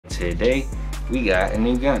today we got a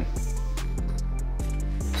new gun.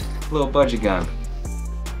 Little budget gun.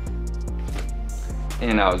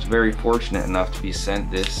 And I was very fortunate enough to be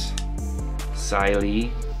sent this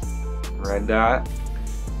Siley red dot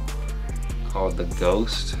called the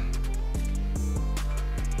Ghost.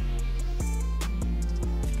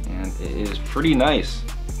 And it is pretty nice.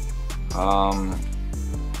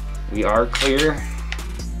 We are clear,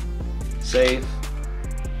 safe,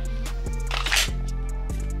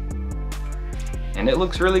 and it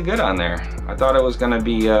looks really good on there. I thought it was gonna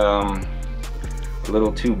be a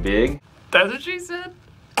little too big. That's what she said.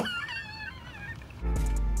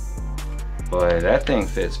 But that thing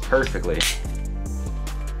fits perfectly.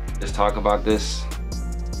 Just talk about this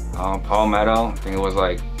Palmetto. I think it was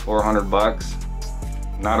like 400 bucks.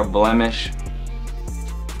 Not a blemish.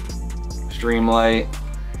 Streamlight.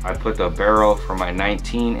 I put the barrel for my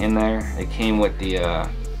 19 in there. It came with the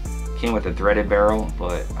threaded barrel,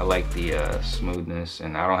 but I like the smoothness,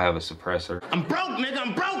 and I don't have a suppressor. I'm broke, nigga,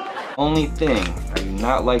 I'm broke! Only thing I do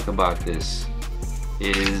not like about this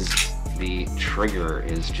is the trigger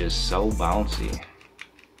is just so bouncy.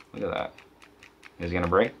 Look at that. Is it gonna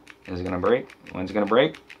break? Is it gonna break? When's it gonna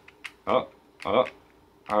break? Oh, oh,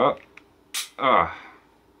 oh, ah.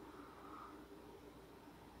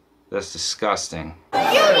 That's disgusting. You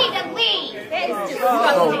need to leave! It's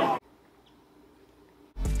disgusting!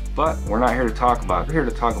 But we're not here to talk about it. We're here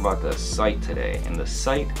to talk about the sight today, and the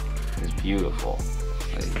sight is beautiful.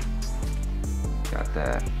 Like, got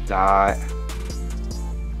that dot.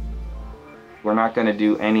 We're not gonna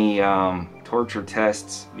do any torture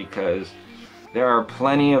tests because there are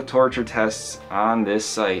plenty of torture tests on this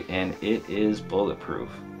site, and it is bulletproof.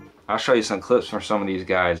 I'll show you some clips from some of these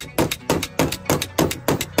guys.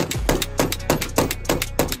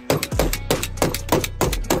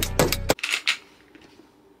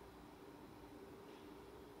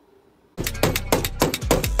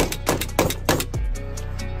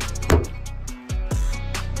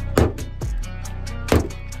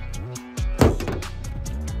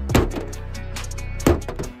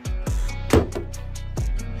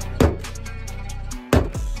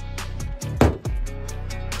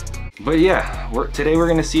 But yeah, today we're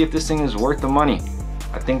gonna see if this thing is worth the money.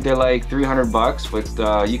 I think they're like 300 bucks, but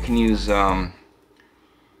you can use,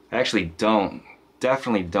 definitely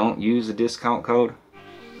don't use a discount code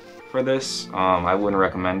for this. I wouldn't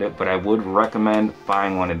recommend it, but I would recommend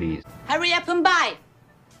buying one of these. Hurry up and buy!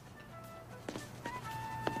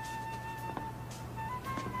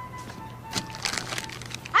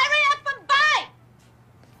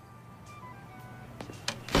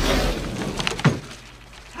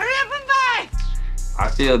 I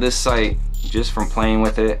feel this site, just from playing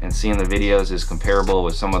with it and seeing the videos, is comparable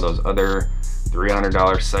with some of those other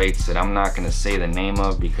 $300 sites that I'm not gonna say the name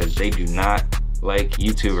of because they do not like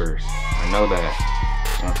YouTubers. I know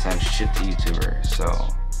that. They don't send shit to YouTubers. So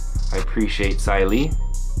I appreciate Siley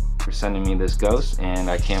for sending me this Ghost, and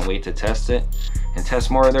I can't wait to test it and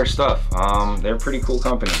test more of their stuff. They're a pretty cool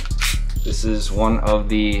company. This is one of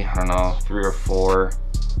the, I don't know, 3 or 4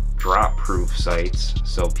 drop proof sites.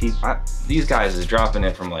 So these guys is dropping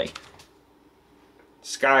it from like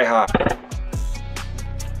sky high.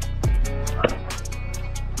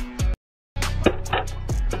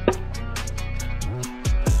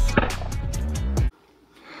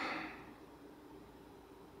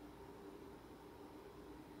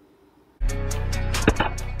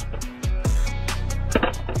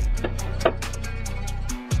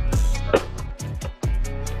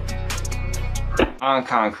 On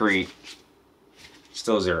concrete,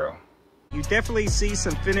 still 0. You definitely see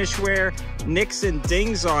some finish wear, nicks and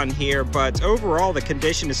dings on here, but overall the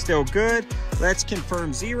condition is still good. Let's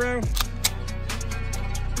confirm 0.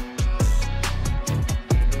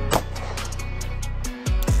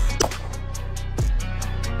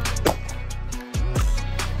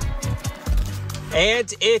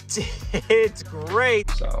 And it's great.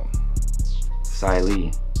 So,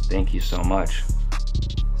 Siley, thank you so much.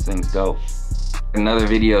 This thing's dope. Another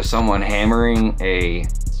video, someone hammering a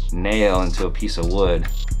nail into a piece of wood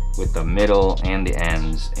with the middle and the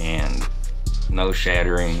ends, and no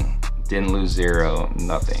shattering, didn't lose 0,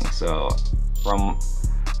 nothing. So from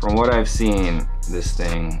what I've seen, this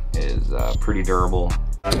thing is pretty durable.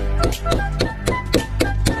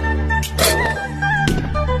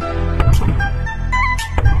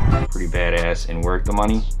 Pretty badass and worth the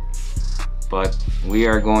money. But we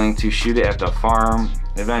are going to shoot it at the farm.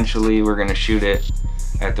 Eventually we're gonna shoot it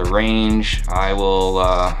at the range. I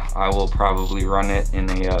will probably run it in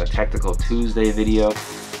a Tactical Tuesday video.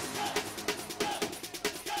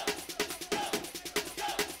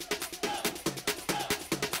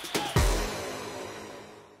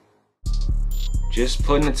 just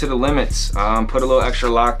putting it to the limits. Put a little extra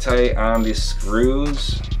Loctite on the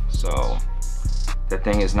screws, so that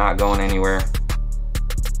thing is not going anywhere.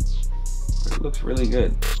 But it looks really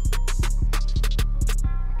good. The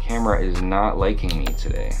camera is not liking me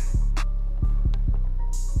today.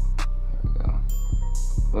 There we go.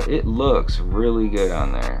 But it looks really good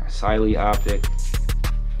on there. Siley Optic,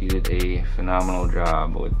 you did a phenomenal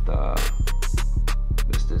job with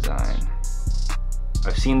this design.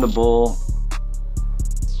 I've seen the Bull.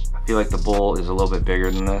 I feel like the Bull is a little bit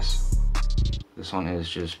bigger than this. This one is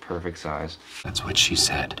just perfect size. That's what she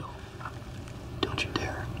said. Don't you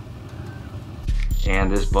dare.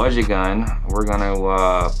 And this budget gun, we're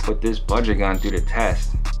gonna put this budget gun through the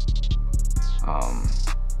test.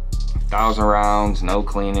 1,000 rounds, no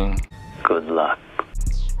cleaning. Good luck.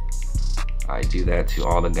 I do that to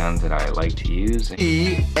all the guns that I like to use.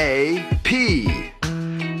 EAP.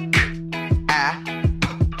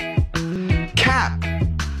 Cap.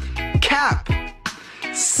 Cap.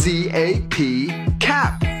 CAP.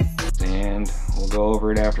 Cap. And we'll go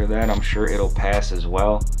over it after that. I'm sure it'll pass as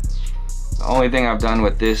well. The only thing I've done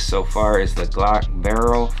with this so far is the Glock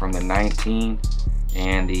barrel from the 19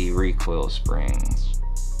 and the recoil spring.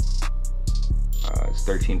 It's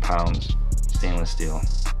 13 pounds stainless steel.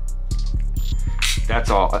 That's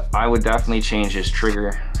all. I would definitely change this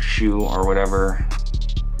trigger shoe or whatever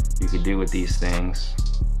you could do with these things.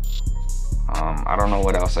 I don't know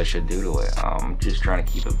what else I should do to it. I'm just trying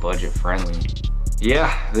to keep it budget friendly.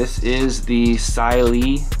 Yeah, this is the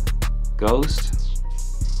Siley Ghost.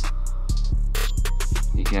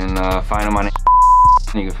 You can find them on,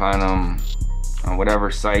 you can find them on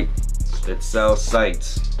whatever site that sells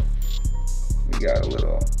sights. We got a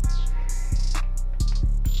little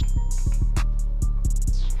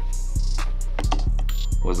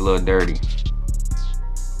was a little dirty.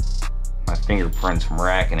 My fingerprints from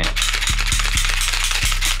racking it.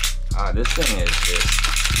 This thing is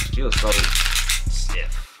just feels so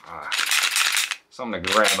stiff. Something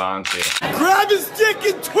to grab onto. Grab his dick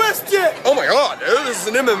and twist it! Oh my god, dude, this is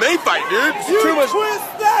an MMA fight, dude. You too much.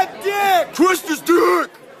 Twist that dick! Twist his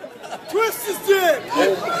dick! Twist his dick!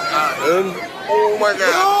 Oh my god, dude. Oh my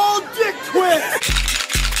god. Oh, dick twist!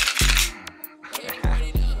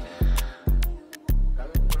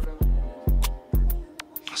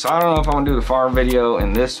 So I don't know if I'm gonna do the farm video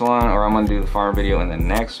in this one or I'm gonna do the farm video in the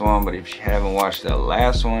next one, but if you haven't watched the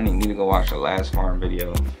last one, you need to go watch the last farm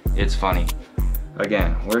video. It's funny.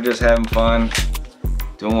 Again, we're just having fun,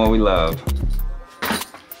 doing what we love.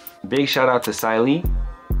 Big shout out to Siley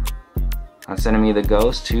on sending me the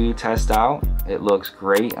Ghost to test out. It looks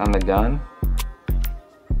great on the gun.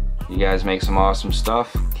 You guys make some awesome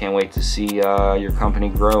stuff. Can't wait to see your company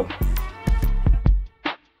grow.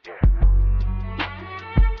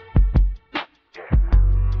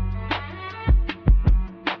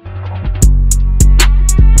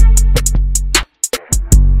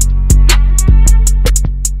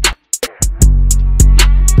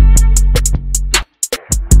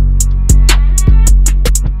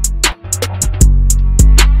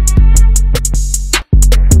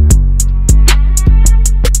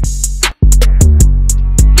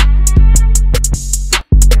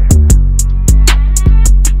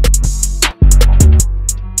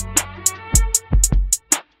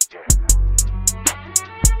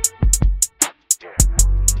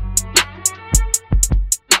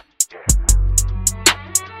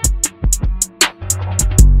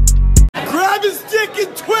 Grab his dick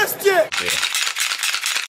and twist it! Yeah.